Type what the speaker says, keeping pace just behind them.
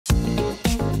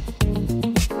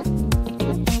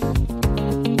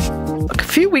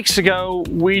few weeks ago,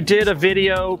 we did a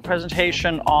video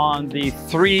presentation on the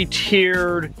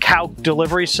 3-tiered Kalk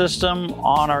delivery system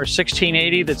on our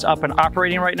 1680 that's up and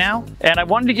operating right now. And I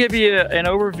wanted to give you an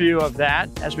overview of that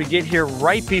as we get here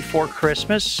right before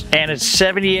Christmas. And it's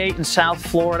 78 in South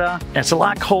Florida. And it's a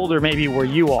lot colder maybe where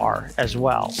you are as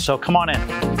well. So come on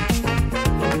in.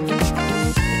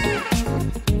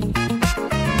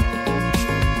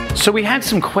 So we had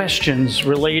some questions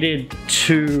related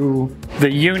to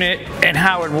the unit and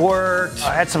how it worked.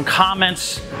 I had some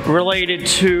comments related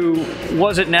to,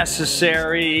 was it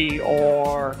necessary,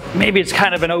 or maybe it's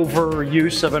kind of an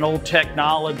overuse of an old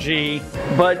technology.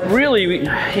 But really,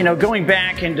 you know, going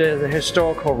back into the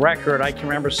historical record, I can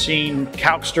remember seeing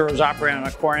Kalk stirrers operating on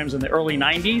aquariums in the early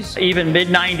 90s, even mid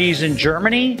 90s in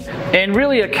Germany. And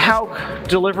really a Kalk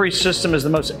delivery system is the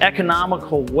most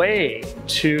economical way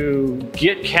to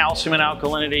get calcium and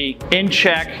alkalinity in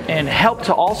check and help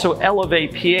to also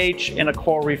elevate pH in a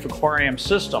coral reef aquarium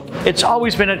system. It's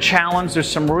always been a challenge. There's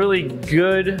some really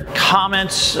good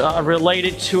comments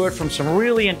related to it from some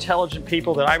really intelligent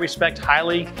people that I respect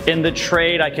highly in the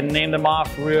trade. I can name them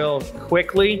off real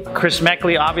quickly. Chris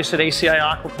Meckley, obviously at ACI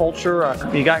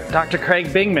Aquaculture. You got Dr. Craig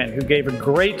Bingman, who gave a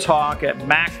great talk at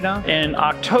MACNA in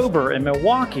October in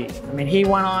Milwaukee. I mean, he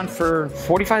went on for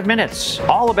 45 minutes,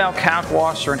 all about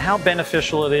Kalwasser and how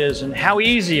beneficial it is and how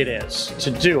easy it is to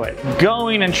do it.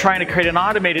 Going and trying to create an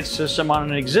automated system on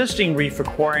an existing reef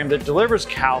aquarium that delivers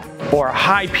Kalk or a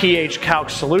high pH Kalk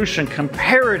solution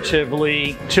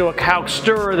comparatively to a Kalk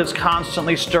stirrer that's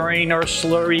constantly stirring or a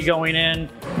slurry going in.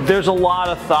 There's a lot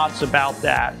of thoughts about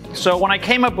that. So when I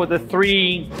came up with a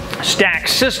 3-stack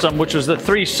system, which was the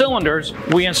 3 cylinders,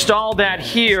 we installed that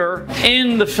here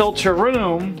in the filter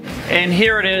room, and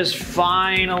here it is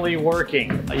finally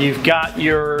working. You've got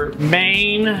your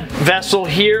main vessel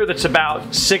here that's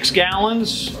about 6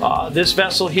 gallons. This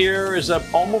vessel here is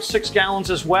almost 6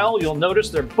 gallons as well. You'll notice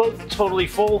they're both totally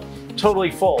full,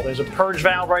 totally full. There's a purge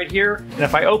valve right here, and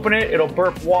if I open it, it'll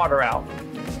burp water out.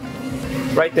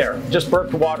 Right there, just burp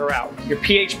the water out. Your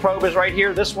pH probe is right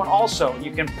here. This one also,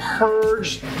 you can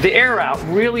purge the air out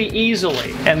really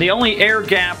easily. And the only air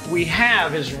gap we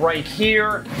have is right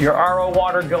here, your RO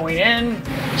water going in.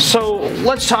 So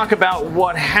let's talk about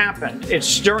what happened. It's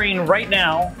stirring right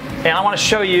now, and I want to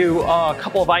show you a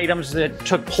couple of items that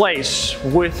took place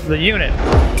with the unit.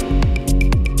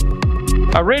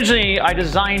 Originally, I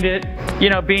designed it, you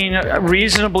know, being a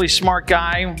reasonably smart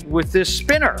guy with this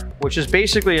spinner, which is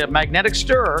basically a magnetic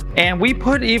stirrer. And we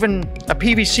put even a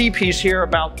PVC piece here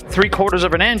about 3/4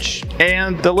 of an inch,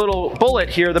 and the little bullet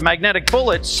here, the magnetic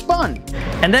bullet, spun.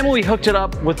 And then when we hooked it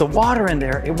up with the water in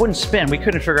there, it wouldn't spin. We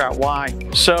couldn't figure out why.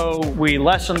 So we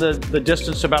lessened the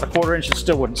distance to about 1/4 inch, it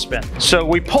still wouldn't spin. So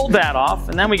we pulled that off,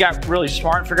 and then we got really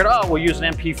smart and figured, oh, we'll use an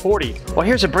MP40. Well,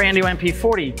 here's a brand new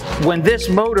MP40. When this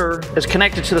motor is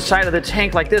connected to the side of the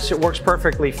tank like this, it works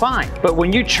perfectly fine. But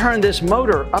when you turn this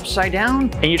motor upside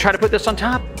down and you try to put this on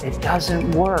top, it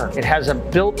doesn't work. It has a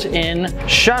built-in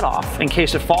shutoff in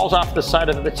case it falls off the side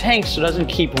of the tank so it doesn't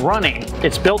keep running.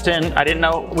 It's built in. We didn't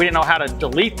know how to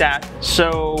delete that.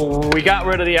 So we got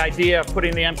rid of the idea of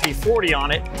putting the MP40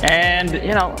 on it. And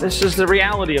you know, this is the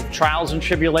reality of trials and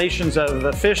tribulations of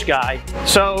the fish guy.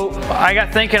 So I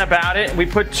got thinking about it. We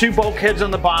put 2 bulkheads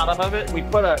on the bottom of it. We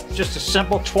put just a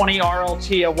simple 20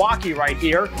 RLT Awaki right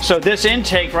here. So this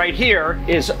intake right here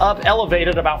is up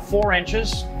elevated about 4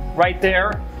 inches right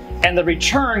there. And the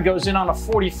return goes in on a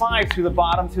 45 through the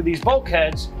bottom through these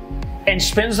bulkheads and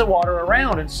spins the water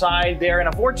around inside there in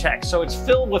a vortex. So it's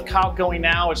filled with Kalk going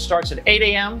now. It starts at 8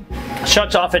 a.m.,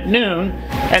 shuts off at noon,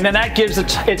 and then that gives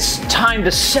it's time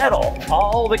to settle.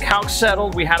 All the Kalk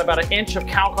settled. We had about 1 inch of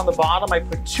Kalk on the bottom. I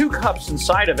put 2 cups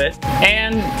inside of it,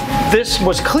 and this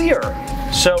was clear.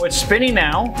 So it's spinning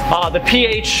now. The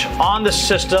pH on the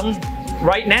system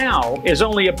right now is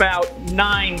only about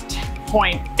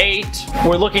 9.8.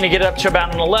 We're looking to get it up to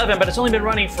about an 11, but it's only been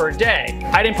running for a day.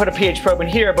 I didn't put a pH probe in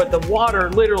here, but the water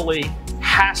literally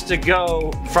has to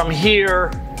go from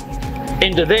here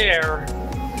into there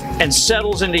and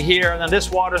settles into here, and then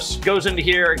this water goes into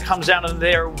here and comes down into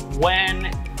there when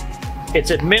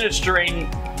it's administering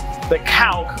the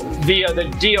Kalk via the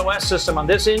DOS system on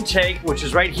this intake, which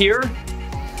is right here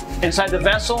inside the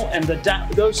vessel, and the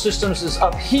dose systems is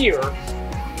up here,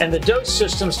 and the dose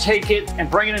systems take it and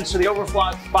bring it into the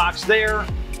overflow box there.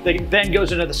 It then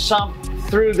goes into the sump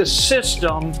through the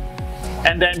system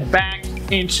and then back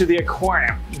into the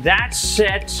aquarium. That's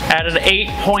set at an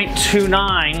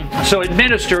 8.29, so it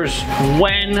administers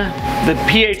when the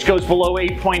pH goes below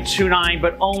 8.29,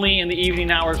 but only in the evening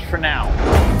hours for now.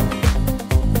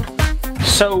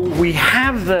 So we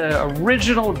have the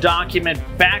original document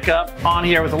back up on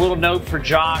here with a little note for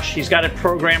Josh. He's got it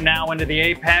programmed now into the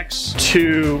Apex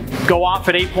to go off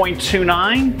at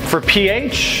 8.29 for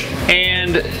pH,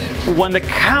 and when the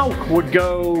Kalk would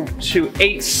go to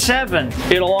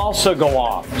 8.7, it'll also go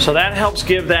off. So that helps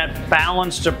give that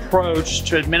balanced approach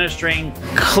to administering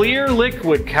clear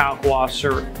liquid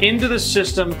Kalwasser into the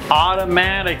system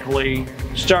automatically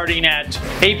starting at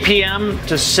 8 p.m.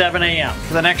 to 7 a.m.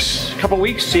 for the next couple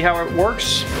weeks, see how it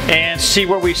works and see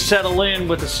where we settle in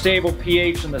with a stable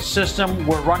pH in the system.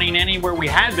 We're running anywhere, we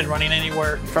had been running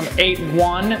anywhere from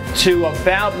 8.1 to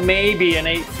about maybe an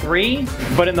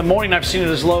 8.3, but in the morning I've seen it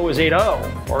as low as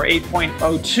 8.0 or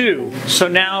 8.02. So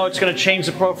now it's going to change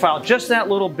the profile just that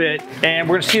little bit, and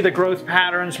we're going to see the growth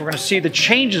patterns, we're going to see the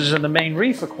changes in the main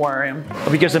Reef Aquarium,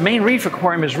 because the main Reef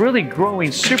Aquarium is really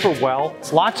growing super well.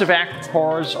 Lots of aquapores.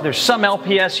 There's some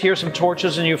LPS here, some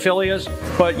torches and euphyllias,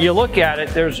 but you look at it,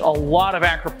 there's a lot of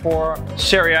acropora,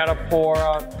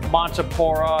 seriatopora,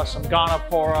 montipora, some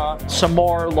gonopora, some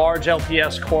more large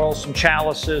LPS corals, some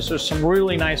chalices. There's some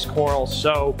really nice corals.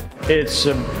 So it's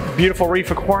a beautiful Reef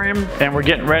Aquarium, and we're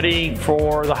getting ready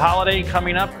for the holiday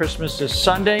coming up. Christmas is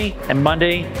Sunday, and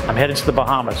Monday I'm headed to the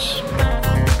Bahamas.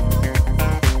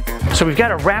 So we've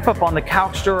got a wrap up on the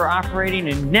Kalk stirrer operating,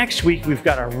 and next week we've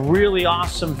got a really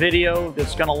awesome video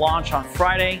that's going to launch on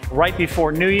Friday right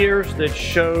before New Year's that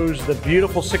shows the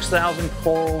beautiful 6,000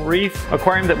 coral reef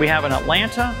aquarium that we have in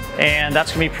Atlanta, and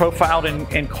that's going to be profiled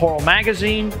in Coral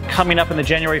Magazine coming up in the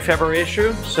January-February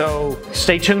issue. So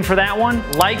stay tuned for that one.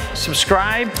 Like,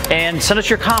 subscribe, and send us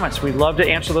your comments. We'd love to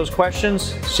answer those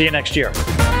questions. See you next year.